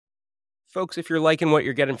Folks, if you're liking what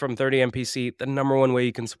you're getting from 30MPC, the number one way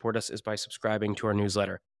you can support us is by subscribing to our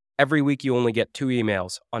newsletter. Every week, you only get 2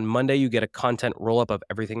 emails. On Monday, you get a content roll-up of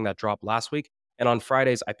everything that dropped last week. And on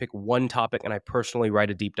Fridays, I pick one topic and I personally write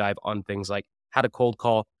a deep dive on things like how to cold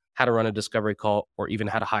call, how to run a discovery call, or even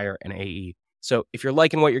how to hire an AE. So if you're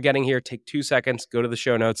liking what you're getting here, take 2 seconds, go to the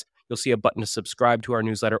show notes. You'll see a button to subscribe to our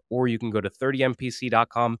newsletter, or you can go to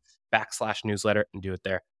 30mpc.com/newsletter and do it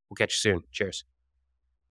there. We'll catch you soon. Cheers.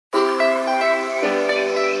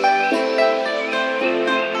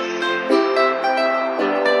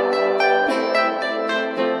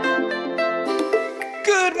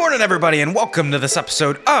 Good morning, everybody, and welcome to this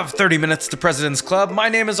episode of 30 Minutes to President's Club. My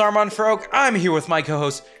name is Armand Farokh. I'm here with my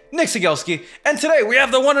co-host, Nick Sigelski, and today we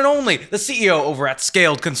have the one and only, the CEO over at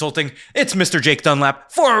Skaled Consulting. It's Mr. Jake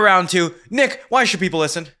Dunlap for a round two. Nick, why should people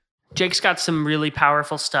listen? Jake's got some really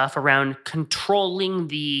powerful stuff around controlling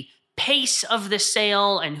the pace of the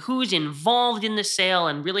sale and who's involved in the sale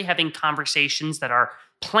and really having conversations that are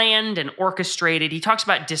planned and orchestrated. He talks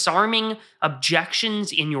about disarming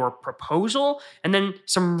objections in your proposal, and then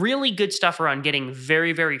some really good stuff around getting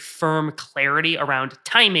very, very firm clarity around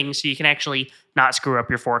timing so you can actually not screw up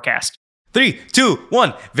your forecast. 3, 2,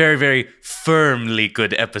 1. Very, very firmly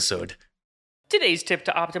good episode. Today's tip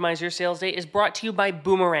to optimize your sales day is brought to you by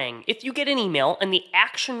Boomerang. If you get an email and the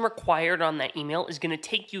action required on that email is going to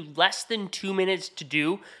take you less than 2 minutes to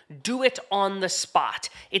do it on the spot.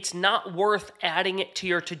 It's not worth adding it to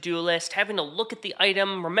your to-do list, having to look at the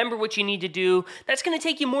item, remember what you need to do. That's going to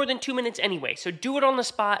take you more than 2 minutes anyway, so do it on the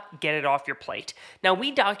spot, get it off your plate. Now,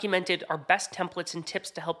 we documented our best templates and tips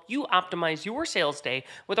to help you optimize your sales day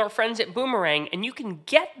with our friends at Boomerang, and you can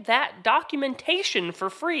get that documentation for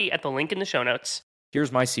free at the link in the show notes.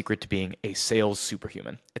 Here's my secret to being a sales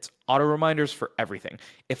superhuman. It's auto reminders for everything.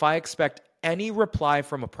 If I expect any reply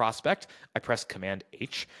from a prospect, I press Command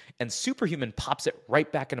H, and Superhuman pops it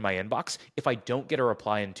right back into my inbox if I don't get a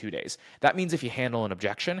reply in 2 days. That means if you handle an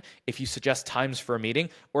objection, if you suggest times for a meeting,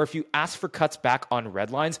 or if you ask for cuts back on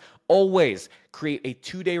red lines, always create a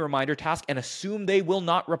 2-day reminder task and assume they will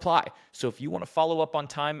not reply. So if you want to follow up on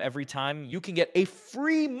time every time, you can get a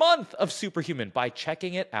free month of Superhuman by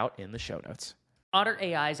checking it out in the show notes. Otter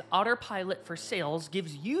AI's Autopilot for Sales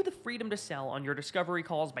gives you the freedom to sell on your discovery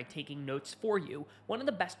calls by taking notes for you. One of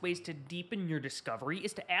the best ways to deepen your discovery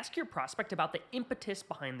is to ask your prospect about the impetus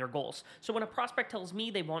behind their goals. So when a prospect tells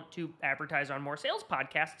me they want to advertise on more sales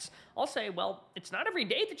podcasts, I'll say, well, it's not every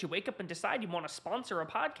day that you wake up and decide you want to sponsor a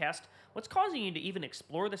podcast. What's causing you to even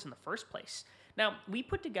explore this in the first place? Now, we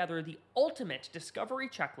put together the ultimate discovery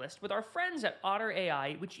checklist with our friends at Otter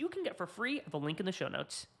AI, which you can get for free at the link in the show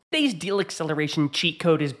notes. Today's deal acceleration cheat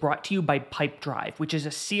code is brought to you by Pipedrive, which is a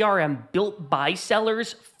CRM built by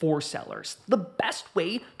sellers for sellers. The best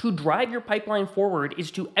way to drive your pipeline forward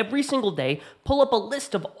is to every single day pull up a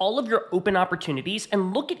list of all of your open opportunities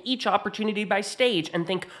and look at each opportunity by stage and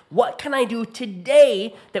think, what can I do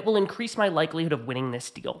today that will increase my likelihood of winning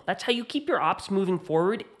this deal? That's how you keep your ops moving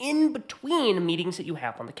forward in between meetings that you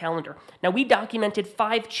have on the calendar. Now, we documented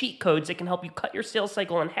 5 cheat codes that can help you cut your sales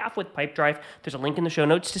cycle in half with Pipedrive. There's a link in the show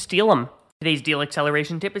notes to steal them. Today's deal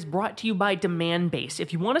acceleration tip is brought to you by Demandbase.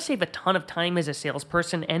 If you want to save a ton of time as a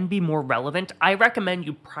salesperson and be more relevant, I recommend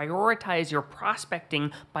you prioritize your prospecting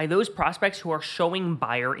by those prospects who are showing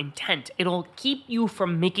buyer intent. It'll keep you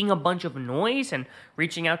from making a bunch of noise and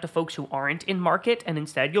reaching out to folks who aren't in market, and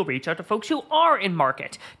instead you'll reach out to folks who are in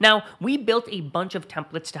market. Now, we built a bunch of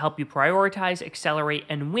templates to help you prioritize, accelerate,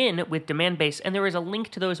 and win with Demandbase, and there is a link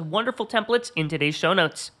to those wonderful templates in today's show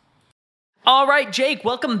notes. All right, Jake,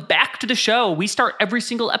 welcome back to the show. We start every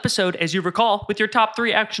single episode, as you recall, with your top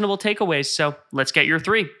 3 actionable takeaways. So let's get your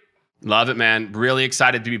 3. Love it, man. Really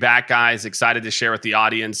excited to be back, guys. Excited to share with the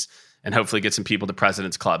audience and hopefully get some people to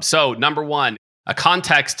President's Club. So number 1, a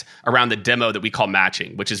context around the demo that we call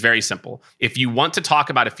matching, which is very simple. If you want to talk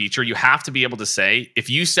about a feature, you have to be able to say, if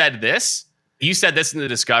you said this in the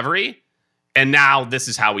discovery, and now this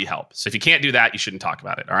is how we help. So if you can't do that, you shouldn't talk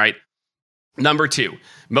about it, all right? Number 2,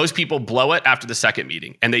 most people blow it after the second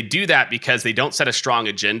meeting. And they do that because they don't set a strong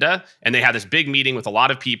agenda and they have this big meeting with a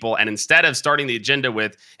lot of people. And instead of starting the agenda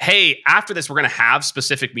with, hey, after this, we're going to have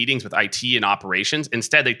specific meetings with IT and operations,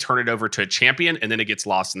 instead they turn it over to a champion and then it gets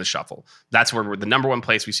lost in the shuffle. That's where we're the number 1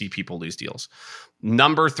 place we see people lose deals.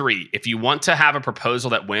 Number 3, if you want to have a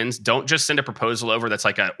proposal that wins, don't just send a proposal over that's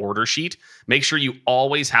like an order sheet. Make sure you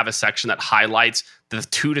always have a section that highlights the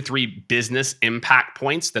 2 to 3 business impact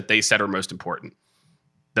points that they said are most important.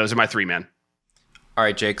 Those are my 3, man. All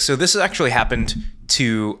right, Jake. So this has actually happened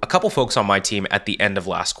to a couple folks on my team at the end of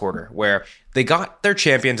last quarter where they got their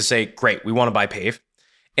champion to say, great, we want to buy Pave.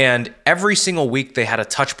 And every single week they had a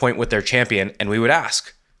touch point with their champion, and we would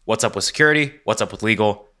ask, what's up with security? What's up with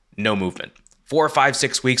legal? No movement. 4, 5,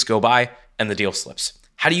 6 weeks go by and the deal slips.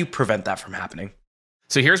 How do you prevent that from happening?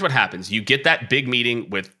 So here's what happens. You get that big meeting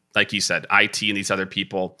with, like you said, IT and these other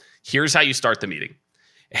people. Here's how you start the meeting.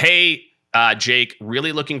 Hey, Jake,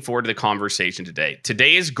 really looking forward to the conversation today.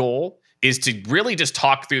 Today's goal is to really just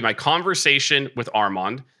talk through my conversation with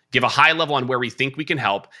Armand, give a high level on where we think we can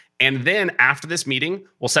help. And then after this meeting,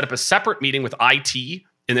 we'll set up a separate meeting with IT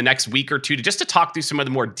in the next week or two to talk through some of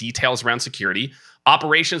the more details around security.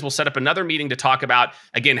 Operations will set up another meeting to talk about,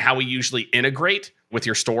 again, how we usually integrate with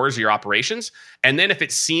your stores or your operations. And then if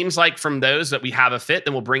it seems like from those that we have a fit,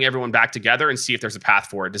 then we'll bring everyone back together and see if there's a path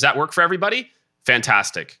forward. Does that work for everybody?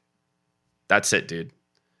 Fantastic. That's it, dude.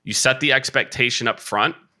 You set the expectation up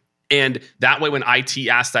front. And that way, when IT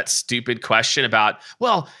asks that stupid question about,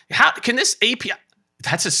 well, how can this API?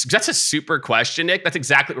 That's a super question, Nick. That's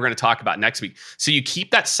exactly what we're going to talk about next week. So you keep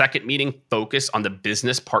that second meeting focused on the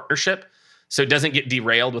business partnership so it doesn't get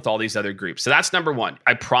derailed with all these other groups. So that's number one.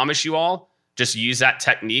 I promise you all, just use that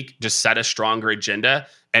technique, just set a stronger agenda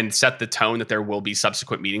and set the tone that there will be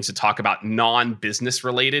subsequent meetings to talk about non-business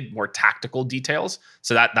related, more tactical details.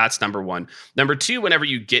 So that's number one. Number two, whenever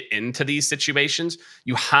you get into these situations,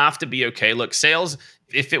 you have to be okay. Look, sales,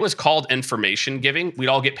 if it was called information giving, we'd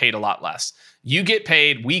all get paid a lot less. You get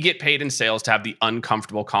paid, we get paid in sales to have the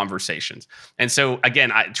uncomfortable conversations. And so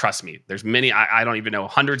again, trust me, there's many, I don't even know,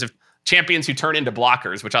 hundreds of champions who turn into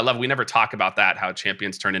blockers, which I love. We never talk about that, how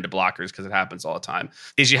champions turn into blockers, because it happens all the time,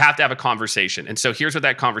 is you have to have a conversation. And so here's what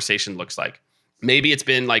that conversation looks like. Maybe it's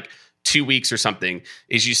been like 2 weeks or something,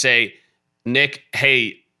 is you say, Nick,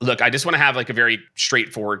 hey, look, I just want to have like a very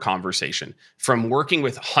straightforward conversation. From working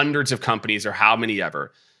with hundreds of companies or how many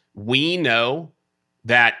ever, we know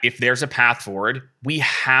that if there's a path forward, we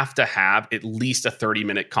have to have at least a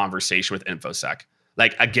 30-minute conversation with InfoSec.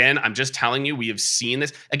 Like, again, I'm just telling you, we have seen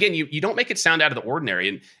this. Again, you don't make it sound out of the ordinary.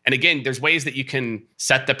 And again, there's ways that you can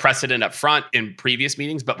set the precedent up front in previous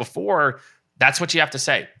meetings, but before, that's what you have to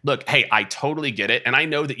say. Look, hey, I totally get it. And I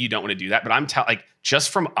know that you don't want to do that, but I'm like, just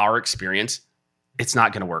from our experience, it's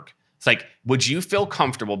not going to work. It's like, would you feel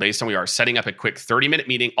comfortable based on we are setting up a quick 30-minute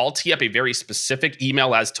meeting? I'll tee up a very specific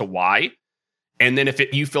email as to why. And then if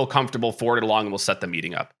you feel comfortable, forward it along and we'll set the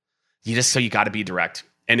meeting up. You got to be direct.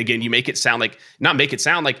 And again, you make it sound like, not make it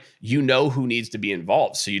sound like you know who needs to be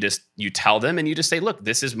involved. So you tell them and you just say, look,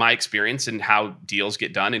 this is my experience and how deals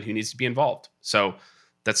get done and who needs to be involved. So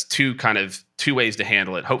that's two ways to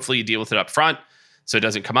handle it. Hopefully you deal with it up front so it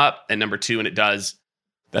doesn't come up. And number two, and it does,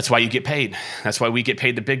 that's why you get paid. That's why we get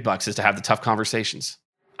paid the big bucks, is to have the tough conversations.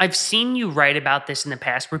 I've seen you write about this in the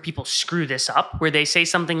past where people screw this up, where they say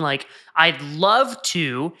something like, I'd love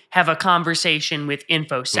to have a conversation with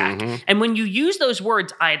InfoSec. Mm-hmm. And when you use those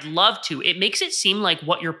words, I'd love to, it makes it seem like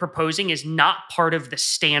what you're proposing is not part of the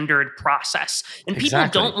standard process. And people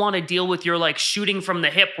don't want to deal with your like shooting from the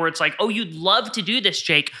hip where it's like, oh, you'd love to do this,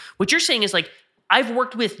 Jake. What you're saying is like, I've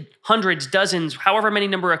worked with hundreds, dozens, however many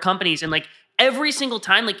number of companies. And like every single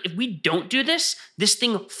time, like if we don't do this, this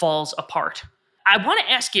thing falls apart. I want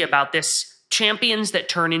to ask you about this champions that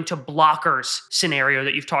turn into blockers scenario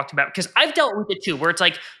that you've talked about, because I've dealt with it too, where it's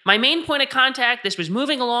like my main point of contact, this was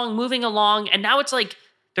moving along, and now it's like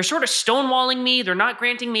they're sort of stonewalling me. They're not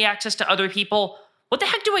granting me access to other people. What the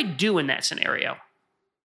heck do I do in that scenario?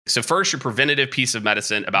 So first, your preventative piece of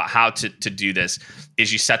medicine about how to do this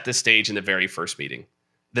is you set the stage in the very first meeting.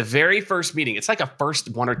 The very first meeting, it's like a first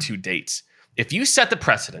 1 or 2 dates. If you set the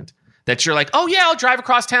precedent that you're like, oh yeah, I'll drive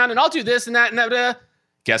across town and I'll do this and that and that.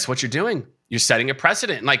 Guess what you're doing? You're setting a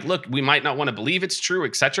precedent. And like, look, we might not want to believe it's true,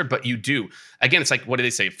 et cetera, but you do. Again, it's like, what do they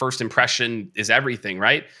say? First impression is everything,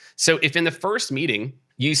 right? So if in the first meeting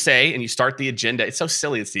you say, and you start the agenda, it's so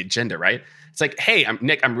silly, it's the agenda, right? It's like, hey,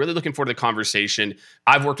 Nick, I'm really looking forward to the conversation.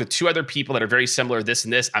 I've worked with 2 other people that are very similar, this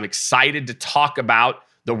and this. I'm excited to talk about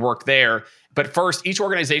the work there. But first, each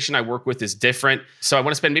organization I work with is different. So I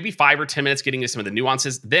want to spend maybe 5 or 10 minutes getting into some of the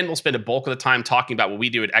nuances. Then we'll spend a bulk of the time talking about what we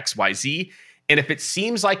do at XYZ. And if it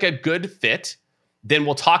seems like a good fit, then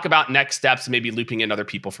we'll talk about next steps, maybe looping in other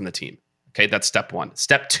people from the team. Okay, that's step 1.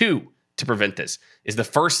 Step 2 to prevent this is the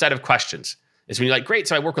first set of questions. Is when you're like, great,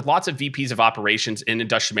 so I work with lots of VPs of operations in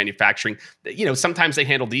industrial manufacturing. You know, sometimes they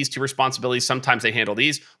handle these 2 responsibilities. Sometimes they handle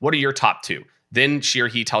these. What are your top 2? Then she or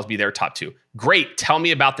he tells me their top 2. Great, tell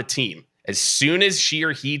me about the team. As soon as she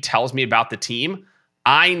or he tells me about the team,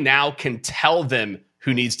 I now can tell them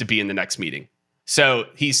who needs to be in the next meeting. So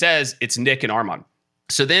he says it's Nick and Armand.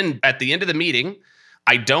 So then at the end of the meeting,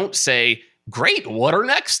 I don't say, great, what are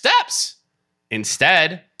next steps?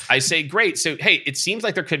 Instead, I say, great. So, hey, it seems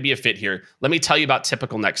like there could be a fit here. Let me tell you about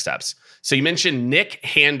typical next steps. So you mentioned Nick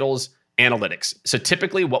handles analytics. So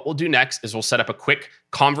typically what we'll do next is we'll set up a quick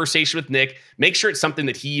conversation with Nick, make sure it's something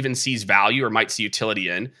that he even sees value or might see utility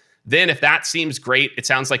in. Then if that seems great, it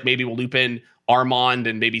sounds like maybe we'll loop in Armand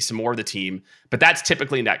and maybe some more of the team, but that's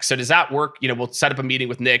typically next. So does that work? We'll set up a meeting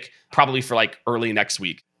with Nick probably for like early next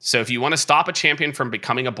week. So if you want to stop a champion from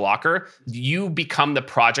becoming a blocker, you become the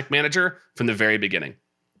project manager from the very beginning.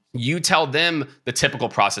 You tell them the typical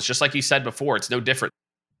process, just like you said before, it's no different.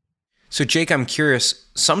 So Jake, I'm curious,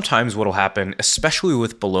 sometimes what'll happen, especially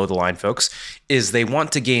with below the line folks, is they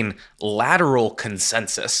want to gain lateral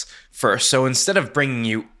consensus first. So instead of bringing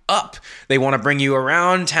you up, they want to bring you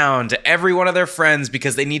around town to every one of their friends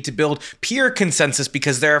because they need to build peer consensus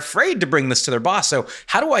because they're afraid to bring this to their boss. So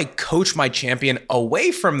how do I coach my champion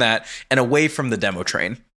away from that and away from the demo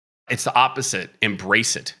train? It's the opposite.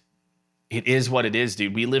 Embrace it. It is what it is,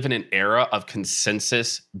 dude. We live in an era of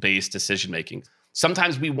consensus-based decision-making.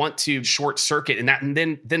 Sometimes we want to short circuit and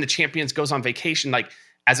then the champions goes on vacation, like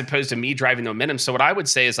as opposed to me driving the momentum. So what I would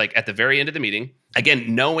say is like at the very end of the meeting,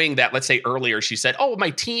 again, knowing that, let's say earlier she said, oh, my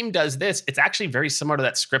team does this. It's actually very similar to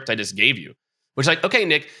that script I just gave you, which like, okay,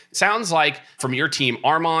 Nick, sounds like from your team,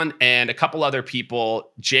 Armand and a couple other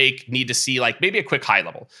people, Jake, need to see like maybe a quick high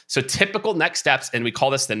level. So typical next steps, and we call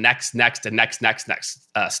this the next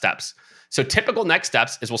steps. So typical next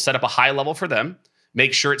steps is we'll set up a high level for them,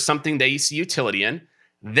 make sure it's something they see utility in.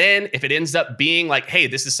 Then if it ends up being like, hey,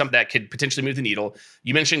 this is something that could potentially move the needle,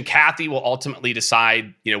 you mentioned Kathy will ultimately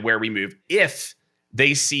decide, where we move. If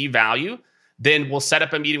they see value, then we'll set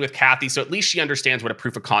up a meeting with Kathy so at least she understands what a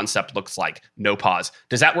proof of concept looks like. No pause.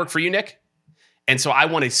 Does that work for you, Nick? And so I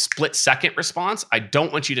want a split second response. I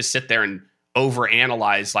don't want you to sit there and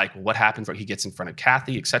overanalyze like what happens when he gets in front of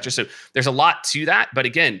Kathy, et cetera. So there's a lot to that. But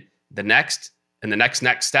again, the next and the next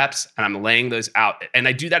steps, and I'm laying those out. And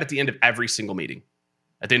I do that at the end of every single meeting.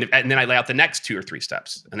 And then I lay out the next 2 or 3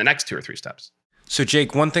 steps and the next 2 or 3 steps. So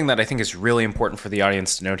Jake, one thing that I think is really important for the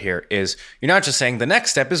audience to note here is you're not just saying the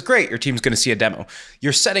next step is great, your team's going to see a demo.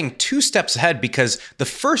 You're setting 2 steps ahead because the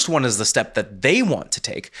first one is the step that they want to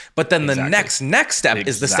take, but then the next step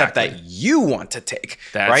is the step that you want to take.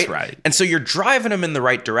 That's right. And so you're driving them in the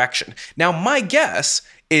right direction. Now, my guess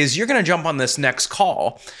is you're going to jump on this next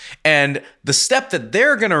call, and the step that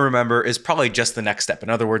they're going to remember is probably just the next step. In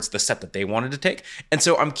other words, the step that they wanted to take. And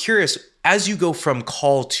so I'm curious, as you go from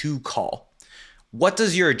call to call, what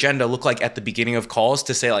does your agenda look like at the beginning of calls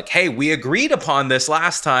to say like, hey, we agreed upon this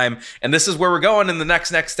last time, and this is where we're going in the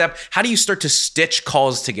next step? How do you start to stitch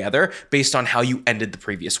calls together based on how you ended the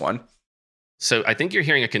previous one? So I think you're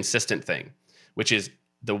hearing a consistent thing, which is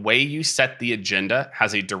the way you set the agenda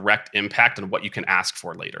has a direct impact on what you can ask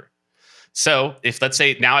for later. So if let's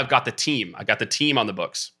say now I got the team on the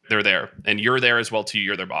books, they're there, and you're there as well too,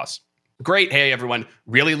 you're their boss. Great. Hey, everyone.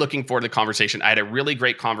 Really looking forward to the conversation. I had a really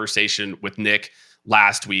great conversation with Nick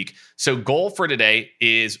last week. So goal for today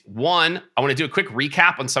is 1, I want to do a quick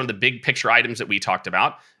recap on some of the big picture items that we talked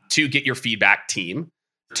about. 2, get your feedback team.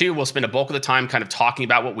 2, we'll spend a bulk of the time kind of talking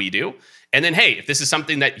about what we do. And then, hey, if this is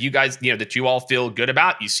something that you guys, that you all feel good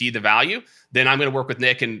about, you see the value, then I'm going to work with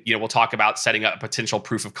Nick and, we'll talk about setting up a potential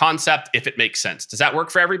proof of concept if it makes sense. Does that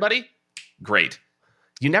work for everybody? Great.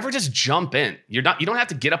 You never just jump in. You don't have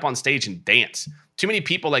to get up on stage and dance. Too many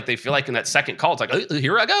people, like they feel like in that second call, it's like, oh,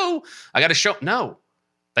 here I go. I got to show. No,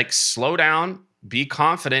 like slow down, be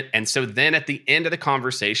confident. And so then at the end of the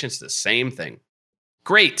conversation, it's the same thing.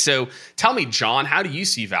 Great. So tell me, John, how do you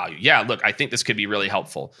see value? Yeah, look, I think this could be really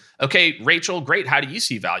helpful. Okay, Rachel, great. How do you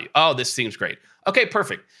see value? Oh, this seems great. Okay,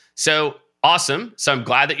 perfect. So awesome. So I'm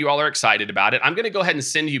glad that you all are excited about it. I'm going to go ahead and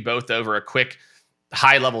send you both over a quick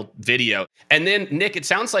high-level video. And then, Nick, it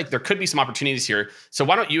sounds like there could be some opportunities here. So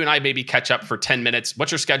why don't you and I maybe catch up for 10 minutes?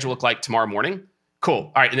 What's your schedule look like tomorrow morning?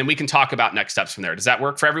 Cool. All right. And then we can talk about next steps from there. Does that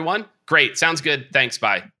work for everyone? Great. Sounds good. Thanks.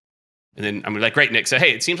 Bye. And then I'm like, great, Nick. So,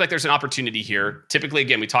 hey, it seems like there's an opportunity here. Typically,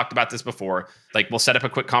 again, we talked about this before. Like, we'll set up a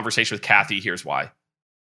quick conversation with Kathy. Here's why.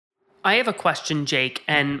 I have a question, Jake,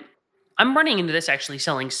 and I'm running into this actually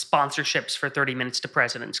selling sponsorships for 30 Minutes to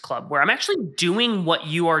President's Club, where I'm actually doing what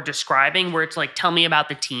you are describing, where it's like, tell me about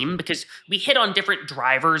the team, because we hit on different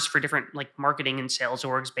drivers for different like marketing and sales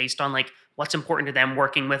orgs based on like what's important to them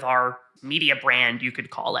working with our media brand, you could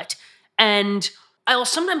call it. And I'll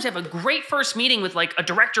sometimes have a great first meeting with like a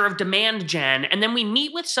director of demand gen, and then we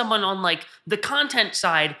meet with someone on like the content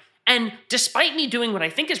side. And despite me doing what I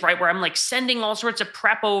think is right, where I'm like sending all sorts of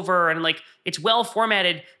prep over and like it's well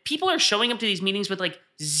formatted, people are showing up to these meetings with like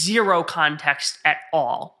zero context at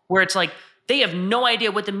all, where it's like they have no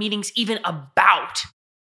idea what the meeting's even about.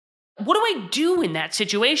 What do I do in that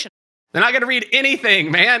situation? They're not going to read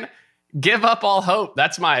anything, man. Give up all hope.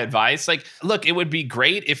 That's my advice. Like, look, it would be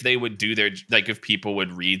great if they would do their, like, if people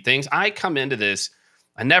would read things. I come into this,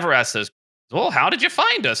 I never ask those, well, how did you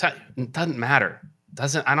find us? It doesn't matter.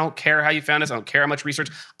 I don't care how you found us. I don't care how much research.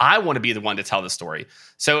 I want to be the one to tell the story.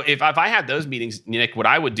 So if I had those meetings, Nick, what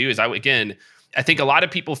I would do is I think a lot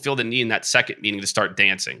of people feel the need in that second meeting to start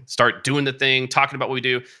dancing, start doing the thing, talking about what we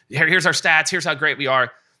do. Here's our stats. Here's how great we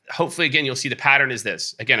are. Hopefully, again, you'll see the pattern is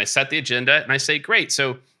this. Again, I set the agenda and I say, great.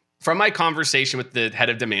 So from my conversation with the head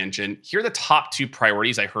of demand gen, here are the top 2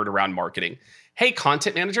 priorities I heard around marketing. Hey,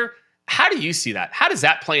 content manager, how do you see that? How does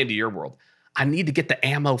that play into your world? I need to get the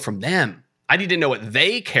ammo from them. I need to know what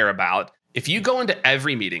they care about. If you go into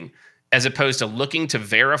every meeting, as opposed to looking to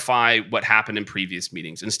verify what happened in previous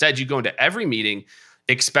meetings, instead you go into every meeting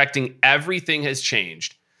expecting everything has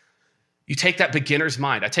changed. You take that beginner's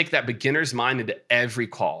mind. I take that beginner's mind into every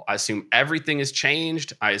call. I assume everything has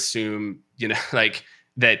changed. I assume, like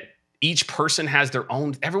that each person has their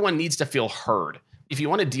own, everyone needs to feel heard. If you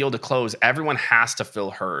want a deal to close, everyone has to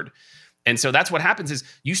feel heard. And so that's what happens is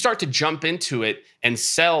you start to jump into it and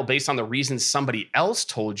sell based on the reasons somebody else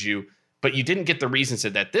told you, but you didn't get the reasons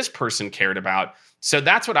that this person cared about. So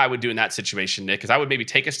that's what I would do in that situation, Nick, because I would maybe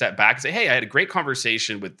take a step back and say, hey, I had a great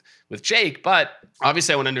conversation with Jake, but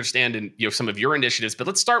obviously I want to understand some of your initiatives, but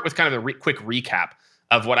let's start with kind of a quick recap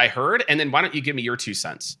of what I heard. And then why don't you give me your 2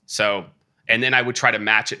 cents? So, and then I would try to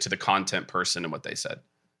match it to the content person and what they said.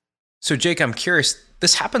 So Jake, I'm curious,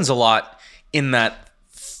 this happens a lot in that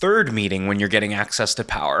third meeting when you're getting access to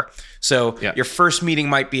power. So your first meeting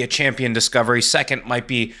might be a champion discovery, second might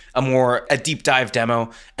be a deep dive demo,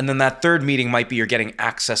 and then that third meeting might be you're getting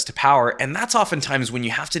access to power. And that's oftentimes when you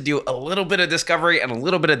have to do a little bit of discovery and a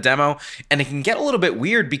little bit of demo, and it can get a little bit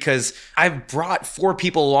weird because I've brought 4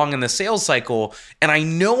 people along in the sales cycle, and I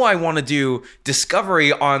know I want to do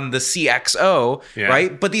discovery on the CXO,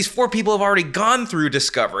 right? But these 4 people have already gone through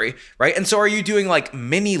discovery, right? And so are you doing like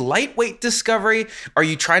mini lightweight discovery? Are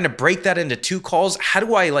you trying to break that into 2 calls? How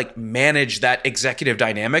do I manage that executive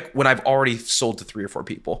dynamic when I've already sold to 3 or 4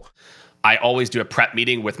 people? I always do a prep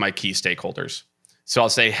meeting with my key stakeholders. So I'll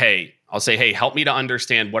say, hey, help me to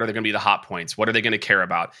understand what are going to be the hot points? What are they going to care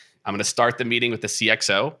about? I'm going to start the meeting with the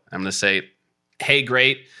CXO. I'm going to say, hey,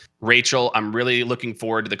 great. Rachel, I'm really looking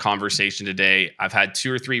forward to the conversation today. I've had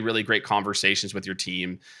 2 or 3 really great conversations with your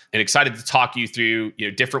team and excited to talk you through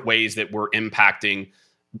different ways that we're impacting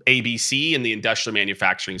ABC in the industrial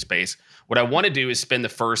manufacturing space. What I want to do is spend the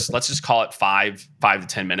first, let's just call it 5 to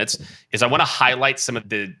 10 minutes, is I want to highlight some of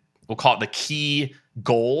we'll call it the key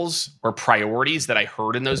goals or priorities that I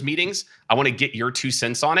heard in those meetings. I want to get your 2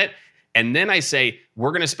 cents on it. And then I say,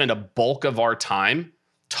 we're going to spend a bulk of our time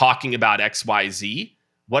talking about XYZ.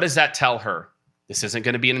 What does that tell her? This isn't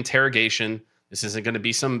going to be an interrogation. This isn't going to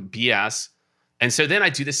be some BS. And so then I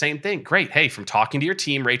do the same thing. Great. Hey, from talking to your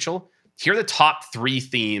team, Rachel, here are the top 3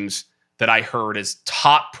 themes that I heard as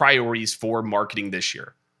top priorities for marketing this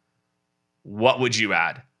year. What would you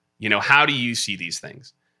add? How do you see these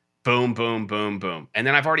things? Boom, boom, boom, boom. And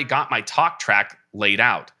then I've already got my talk track laid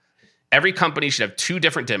out. Every company should have 2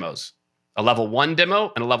 different demos, a level 1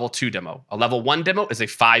 demo and a level 2 demo. A level 1 demo is a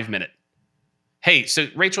 5-minute. Hey, so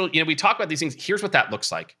Rachel, we talk about these things. Here's what that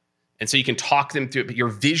looks like. And so you can talk them through it, but you're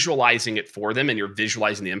visualizing it for them and you're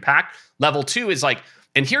visualizing the impact. Level 2 is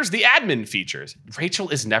and here's the admin features. Rachel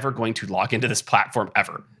is never going to log into this platform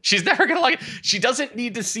ever. She's never going to log in. She doesn't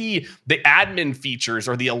need to see the admin features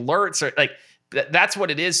or the alerts or that's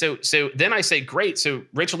what it is. So then I say, great. So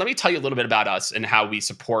Rachel, let me tell you a little bit about us and how we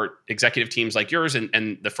support executive teams like yours and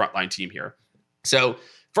the frontline team here. So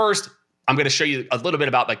first, I'm going to show you a little bit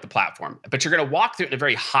about the platform, but you're going to walk through it in a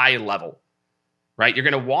very high level, right? You're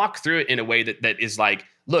going to walk through it in a way that is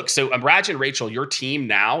look, so imagine, Rachel, your team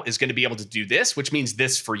now is going to be able to do this, which means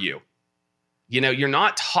this for you. You're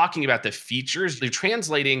not talking about the features. You're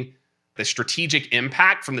translating the strategic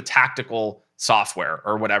impact from the tactical software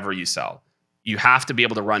or whatever you sell. You have to be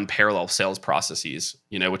able to run parallel sales processes,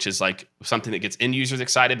 which is something that gets end users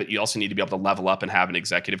excited, but you also need to be able to level up and have an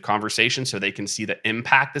executive conversation so they can see the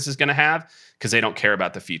impact this is going to have because they don't care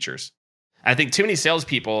about the features. I think too many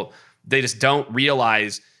salespeople, they just don't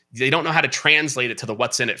realize, they don't know how to translate it to the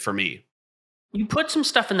what's in it for me. You put some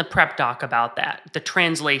stuff in the prep doc about that, the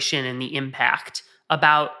translation and the impact,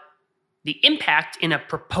 about the impact in a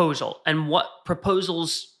proposal and what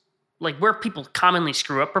proposals, where people commonly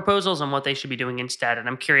screw up proposals and what they should be doing instead. And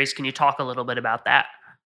I'm curious, can you talk a little bit about that?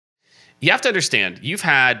 You have to understand, you've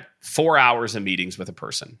had 4 hours of meetings with a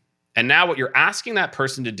person. And now what you're asking that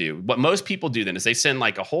person to do, what most people do then is they send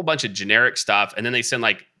a whole bunch of generic stuff and then they send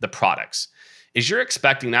the products. is you're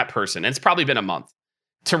expecting that person, and it's probably been a month,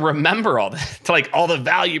 to remember all that, to like all the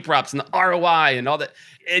value props and the ROI and all that.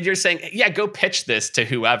 And you're saying, yeah, go pitch this to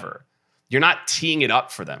whoever. You're not teeing it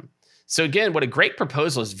up for them. So again, what a great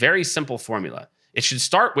proposal is, very simple formula. It should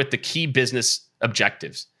start with the key business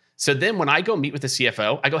objectives. So then when I go meet with the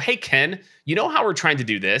CFO, I go, hey, Ken, you know how we're trying to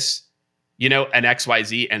do this, an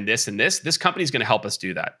XYZ and this and this? This company's going to help us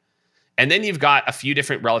do that. And then you've got a few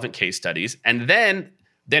different relevant case studies. And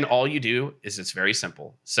then all you do is, it's very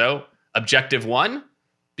simple. So objective 1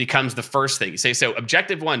 becomes the first thing. You say, so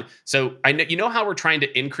objective 1, so I know, you know how we're trying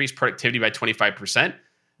to increase productivity by 25%?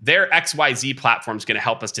 Their XYZ platform is going to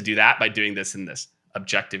help us to do that by doing this and this.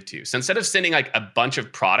 Objective 2. So instead of sending like a bunch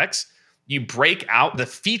of products, you break out the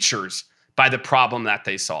features by the problem that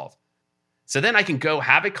they solve. So then I can go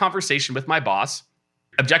have a conversation with my boss.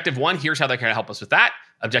 Objective 1, here's how they're going to help us with that.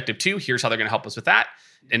 Objective 2, here's how they're going to help us with that.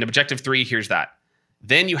 And objective 3, here's that.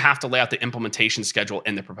 Then you have to lay out the implementation schedule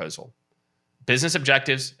in the proposal. Business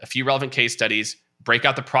objectives, a few relevant case studies, break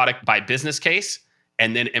out the product by business case,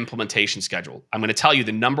 and then implementation schedule. I'm going to tell you,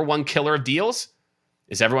 the number one killer of deals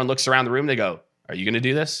is everyone looks around the room, they go, are you going to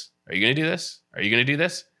do this? Are you going to do this? Are you going to do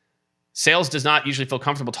this? Sales does not usually feel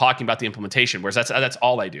comfortable talking about the implementation, whereas that's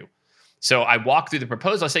all I do. So I walk through the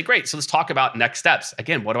proposal. I say, great, so let's talk about next steps.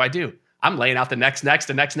 Again, what do? I'm laying out the next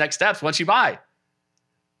steps once you buy.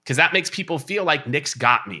 Because that makes people feel like Nick's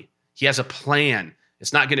got me. He has a plan.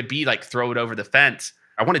 It's not going to be like throw it over the fence.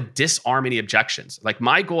 I want to disarm any objections. Like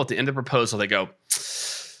my goal at the end of the proposal, they go,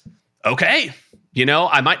 okay,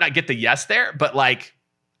 I might not get the yes there, but like,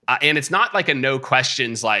 and it's not like a no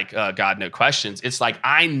questions, like, God, no questions. It's like,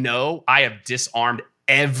 I know I have disarmed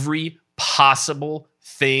every possible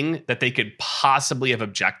thing that they could possibly have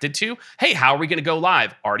objected to. Hey, how are we going to go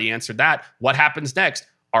live? Already answered that. What happens next?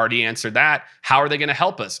 Already answered that. How are they going to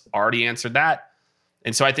help us? Already answered that.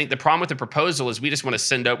 And so I think the problem with the proposal is we just want to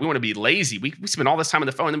send out, we want to be lazy. We spend all this time on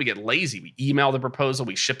the phone and then we get lazy. We email the proposal,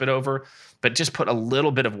 we ship it over, but just put a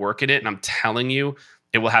little bit of work in it. And I'm telling you,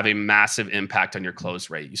 it will have a massive impact on your close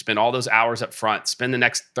rate. You spend all those hours up front, spend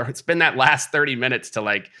that last 30 minutes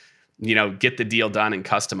to get the deal done and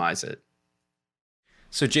customize it.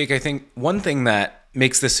 So Jake, I think one thing that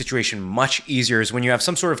makes this situation much easier is when you have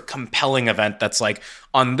some sort of compelling event that's like,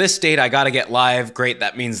 on this date, I got to get live. Great.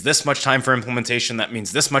 That means this much time for implementation. That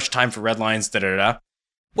means this much time for red lines,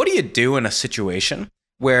 What do you do in a situation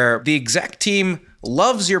where the exec team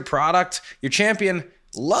loves your product, your champion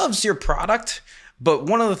loves your product, but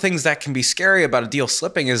one of the things that can be scary about a deal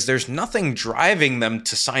slipping is there's nothing driving them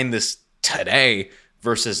to sign this today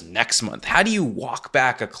versus next month? How do you walk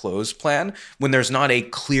back a close plan when there's not a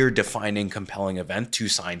clear, defining, compelling event to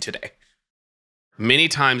sign today? Many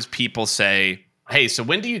times people say, hey, so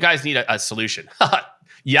when do you guys need a solution?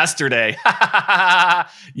 Yesterday.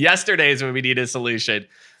 Yesterday is when we need a solution.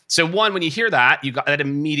 So one, when you hear that, that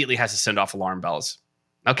immediately has to send off alarm bells.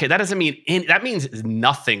 Okay, that doesn't mean, that means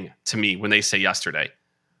nothing to me when they say yesterday.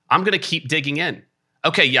 I'm going to keep digging in.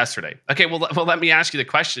 Okay, yesterday. Okay, well, let me ask you the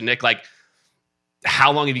question, Nick, like,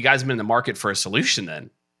 how long have you guys been in the market for a solution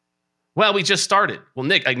then? Well, we just started. Well,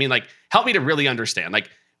 Nick, help me to really understand.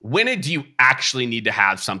 Like, when do you actually need to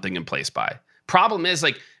have something in place by? Problem is,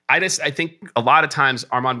 I think a lot of times,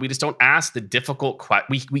 Armand, we just don't ask the difficult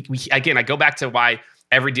questions. Again, I go back to why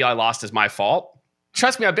every deal I lost is my fault.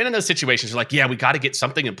 Trust me, I've been in those situations. They're like, yeah, we got to get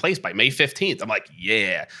something in place by May 15th. I'm like,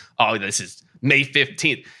 yeah. Oh, this is May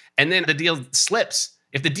 15th. And then the deal slips.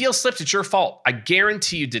 If the deal slips, it's your fault. I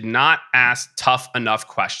guarantee you did not ask tough enough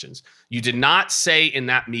questions. You did not say in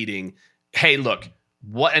that meeting, hey, look,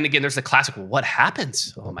 what? And again, there's the classic, well, what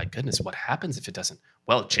happens? Oh my goodness, what happens if it doesn't?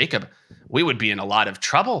 Well, Jacob, we would be in a lot of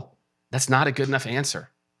trouble. That's not a good enough answer.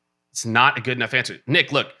 It's not a good enough answer.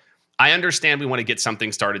 Nick, look, I understand we want to get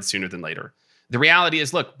something started sooner than later. The reality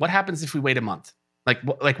is, look, what happens if we wait a month?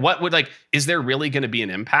 Is there really going to be an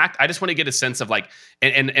impact? I just want to get a sense of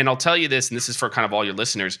and I'll tell you this, and this is for kind of all your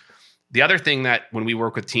listeners. The other thing that when we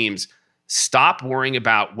work with teams, stop worrying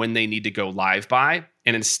about when they need to go live by,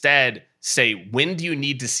 and instead say, when do you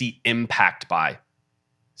need to see impact by?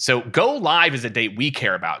 So go live is a date we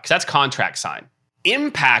care about because that's contract sign.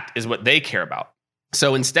 Impact is what they care about.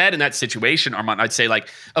 So instead in that situation, Armand, I'd say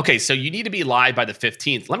okay, so you need to be live by the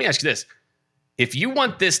 15th. Let me ask you this. If you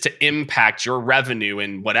want this to impact your revenue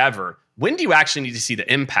and whatever, when do you actually need to see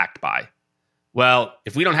the impact by? Well,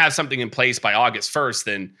 if we don't have something in place by August 1st,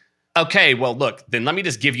 then okay, well, look, then let me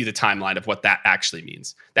just give you the timeline of what that actually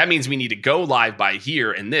means. That means we need to go live by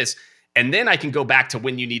here and this, and then I can go back to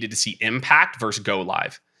when you needed to see impact versus go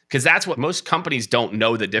live. Because that's what most companies don't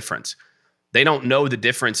know the difference. They don't know the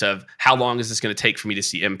difference of how long is this going to take for me to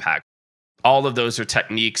see impact. All of those are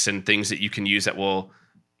techniques and things that you can use that will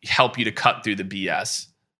help you to cut through the BS.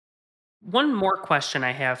 One more question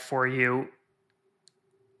I have for you.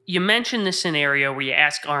 You mentioned the scenario where you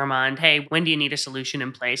ask Armand, hey, when do you need a solution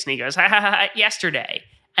in place? And he goes, yesterday.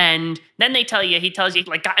 And then he tells you,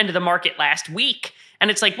 like, got into the market last week. And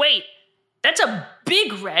it's like, wait, that's a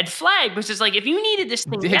big red flag. Which is like, if you needed this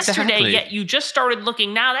thing yesterday, yet you just started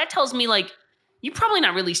looking now, that tells me, like, you're probably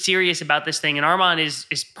not really serious about this thing. And Armand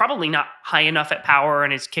is probably not high enough at power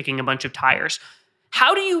and is kicking a bunch of tires.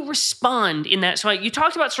 How do you respond in that? So you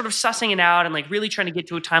talked about sort of sussing it out and like really trying to get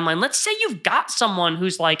to a timeline. Let's say you've got someone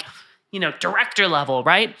who's like, director level,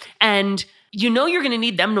 right? And you're going to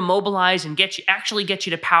need them to mobilize and get you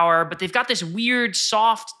to power, but they've got this weird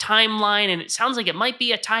soft timeline and it sounds like it might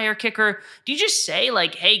be a tire kicker. Do you just say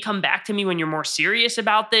like, hey, come back to me when you're more serious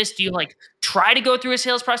about this? Do you like try to go through a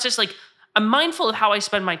sales process? Like, I'm mindful of how I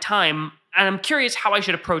spend my time and I'm curious how I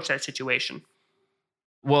should approach that situation.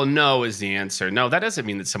 Well, no is the answer. No, that doesn't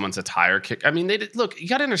mean that someone's a tire kick. I mean, look, you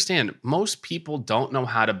got to understand, most people don't know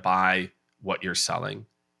how to buy what you're selling.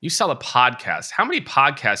 You sell a podcast. How many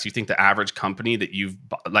podcasts do you think the average company that you've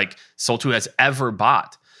like sold to has ever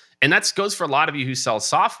bought? And that goes for a lot of you who sell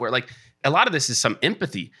software. Like a lot of this is some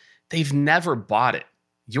empathy. They've never bought it.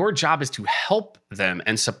 Your job is to help them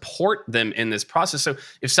and support them in this process. So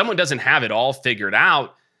if someone doesn't have it all figured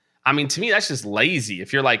out, I mean, to me, that's just lazy.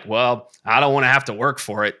 If you're like, well, I don't want to have to work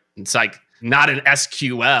for it. It's like not an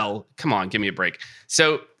SQL. Come on, give me a break.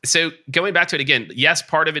 So going back to it again, yes,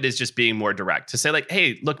 part of it is just being more direct to say like,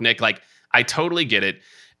 hey, look, Nick, like I totally get it.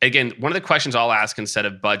 Again, one of the questions I'll ask instead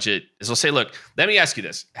of budget is I'll say, look, let me ask you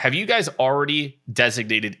this. Have you guys already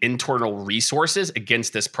designated internal resources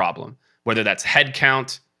against this problem? Whether that's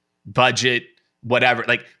headcount, budget, whatever.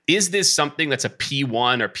 Like, is this something that's a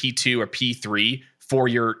P1 or P2 or P3 for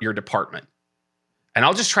your department? And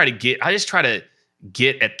I just try to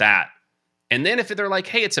get at that. And then if they're like,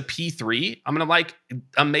 hey, it's a P3, I'm going to like,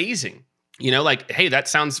 amazing. Like, hey, that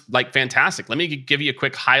sounds like fantastic. Let me give you a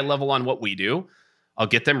quick high level on what we do. I'll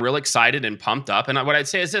get them real excited and pumped up. And what I'd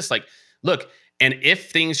say is this, like, look, and if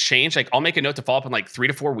things change, like I'll make a note to follow up in like 3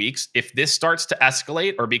 to 4 weeks. If this starts to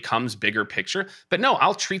escalate or becomes bigger picture, but no,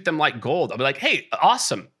 I'll treat them like gold. I'll be like, hey,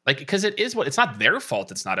 awesome. Like, because it's not their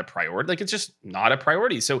fault. It's not a priority. Like, it's just not a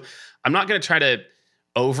priority. So I'm not going to try to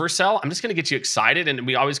oversell. I'm just going to get you excited. And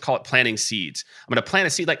we always call it planting seeds. I'm going to plant a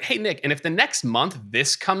seed like, hey, Nick, and if the next month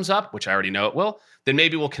this comes up, which I already know it will, then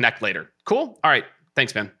maybe we'll connect later. Cool. All right.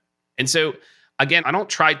 Thanks, man. And so again, I don't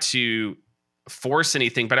try to force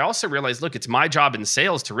anything, but I also realize, look, it's my job in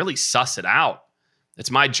sales to really suss it out.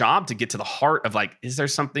 It's my job to get to the heart of like, is there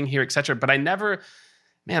something here, et cetera. But I never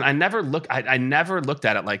looked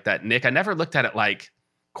at it like that, Nick. I never looked at it like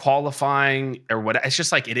qualifying or what. It's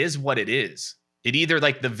just like, it is what it is. It either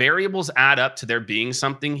like the variables add up to there being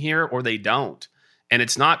something here or they don't. And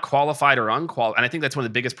it's not qualified or unqualified. And I think that's one of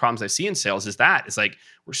the biggest problems I see in sales is that it's like,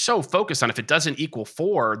 we're so focused on if it doesn't equal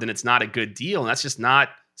 4, then it's not a good deal. And that's just not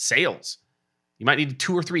sales. You might need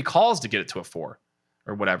 2 or 3 calls to get it to a 4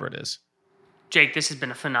 or whatever it is. Jake, this has been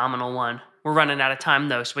a phenomenal one. We're running out of time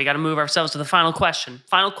though, so we got to move ourselves to the final question.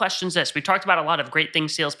 Final question is this. We talked about a lot of great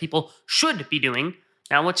things salespeople should be doing.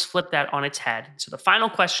 Now let's flip that on its head. So the final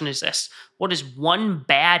question is this. What is one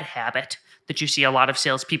bad habit that you see a lot of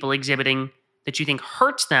salespeople exhibiting that you think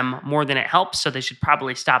hurts them more than it helps, so they should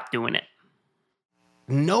probably stop doing it?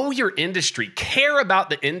 Know your industry, care about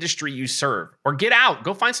the industry you serve, or get out,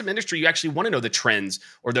 go find some industry you actually want to know the trends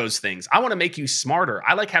or those things. I want to make you smarter.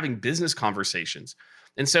 I like having business conversations.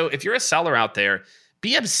 And so if you're a seller out there,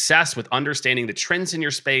 be obsessed with understanding the trends in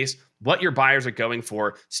your space, what your buyers are going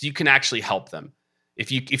for, so you can actually help them.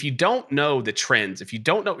 If you don't know the trends, if you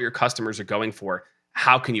don't know what your customers are going for,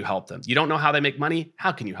 how can you help them? You don't know how they make money,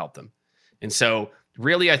 how can you help them? And so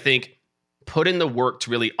really, I think put in the work to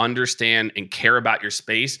really understand and care about your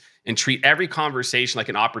space and treat every conversation like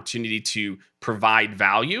an opportunity to provide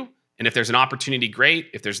value. And if there's an opportunity, great.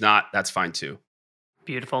 If there's not, that's fine too.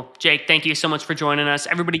 Beautiful. Jake, thank you so much for joining us.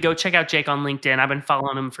 Everybody go check out Jake on LinkedIn. I've been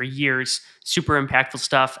following him for years. Super impactful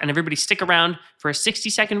stuff. And everybody stick around for a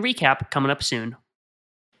 60-second recap coming up soon.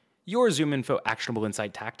 Your ZoomInfo actionable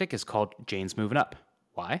insight tactic is called Jane's Moving Up.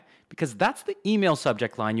 Why? Because that's the email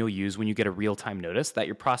subject line you'll use when you get a real-time notice that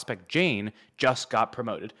your prospect Jane just got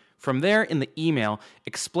promoted. From there, in the email,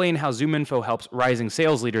 explain how ZoomInfo helps rising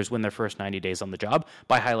sales leaders win their first 90 days on the job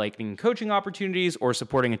by highlighting coaching opportunities or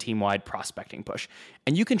supporting a team-wide prospecting push.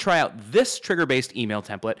 And you can try out this trigger-based email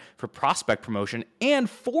template for prospect promotion and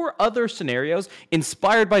 4 other scenarios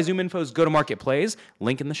inspired by ZoomInfo's go-to-market plays,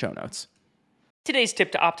 link in the show notes. Today's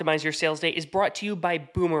tip to optimize your sales day is brought to you by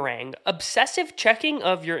Boomerang. Obsessive checking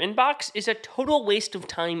of your inbox is a total waste of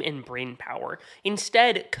time and brain power.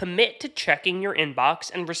 Instead, commit to checking your inbox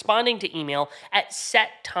and responding to email at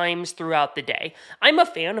set times throughout the day. I'm a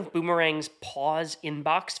fan of Boomerang's pause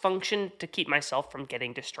inbox function to keep myself from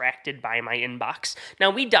getting distracted by my inbox. Now,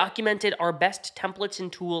 we documented our best templates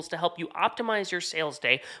and tools to help you optimize your sales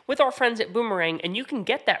day with our friends at Boomerang, and you can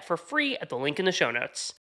get that for free at the link in the show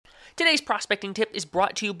notes. Today's prospecting tip is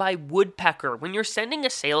brought to you by Woodpecker. When you're sending a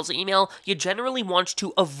sales email, you generally want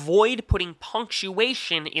to avoid putting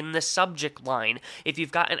punctuation in the subject line. If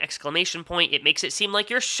you've got an exclamation point, it makes it seem like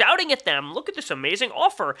you're shouting at them, "Look at this amazing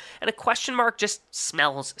offer," and a question mark just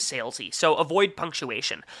smells salesy, so avoid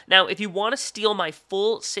punctuation. Now, if you want to steal my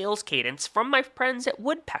full sales cadence from my friends at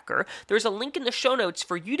Woodpecker, there's a link in the show notes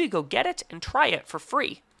for you to go get it and try it for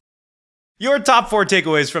free. Your top 4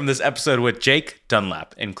 takeaways from this episode with Jake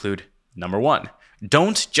Dunlap include: number 1,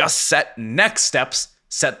 don't just set next steps,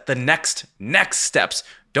 set the next steps.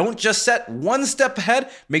 Don't just set one step ahead,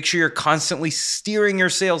 make sure you're constantly steering your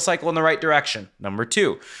sales cycle in the right direction. Number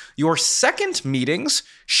 2, your second meetings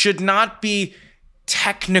should not be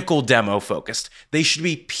technical demo focused. They should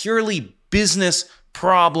be purely business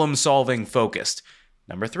problem solving focused.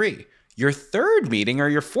 Number 3, your third meeting or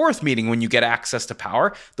your fourth meeting when you get access to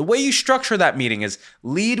power, the way you structure that meeting is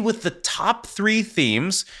lead with the top 3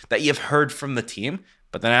 themes that you've heard from the team,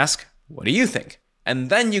 but then ask, what do you think? And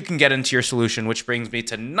then you can get into your solution, which brings me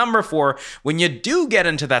to number 4. When you do get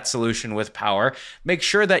into that solution with power, make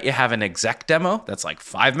sure that you have an exec demo that's like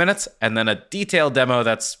 5 minutes and then a detailed demo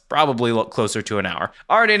that's probably closer to an hour.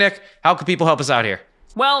 Alrighty, Nick, how can people help us out here?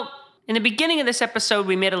 Well, in the beginning of this episode,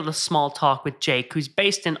 we made a little small talk with Jake, who's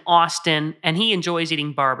based in Austin, and he enjoys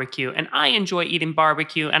eating barbecue, and I enjoy eating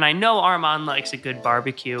barbecue, and I know Armand likes a good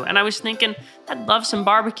barbecue, and I was thinking, I'd love some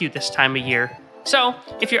barbecue this time of year. So,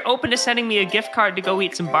 if you're open to sending me a gift card to go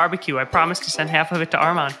eat some barbecue, I promise to send half of it to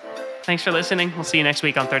Armand. Thanks for listening. We'll see you next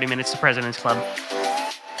week on 30 Minutes to President's Club.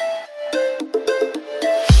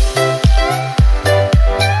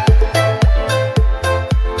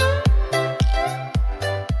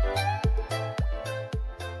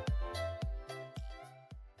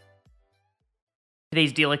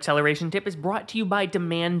 Today's deal acceleration tip is brought to you by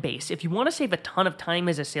Demandbase. If you want to save a ton of time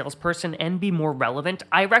as a salesperson and be more relevant,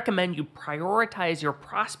 I recommend you prioritize your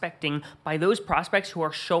prospecting by those prospects who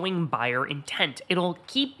are showing buyer intent. It'll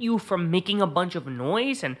keep you from making a bunch of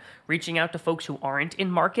noise and reaching out to folks who aren't in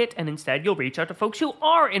market, and instead you'll reach out to folks who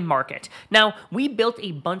are in market. Now, we built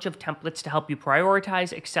a bunch of templates to help you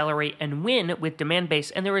prioritize, accelerate, and win with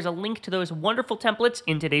Demandbase, and there is a link to those wonderful templates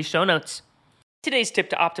in today's show notes. Today's tip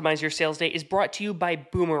to optimize your sales day is brought to you by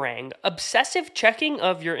Boomerang. Obsessive checking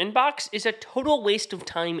of your inbox is a total waste of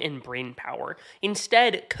time and brain power.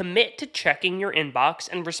 Instead, commit to checking your inbox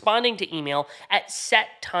and responding to email at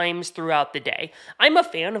set times throughout the day. I'm a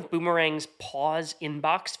fan of Boomerang's pause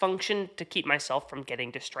inbox function to keep myself from getting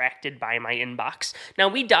distracted by my inbox. Now,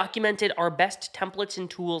 we documented our best templates and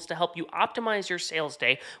tools to help you optimize your sales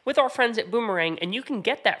day with our friends at Boomerang, and you can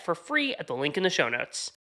get that for free at the link in the show notes.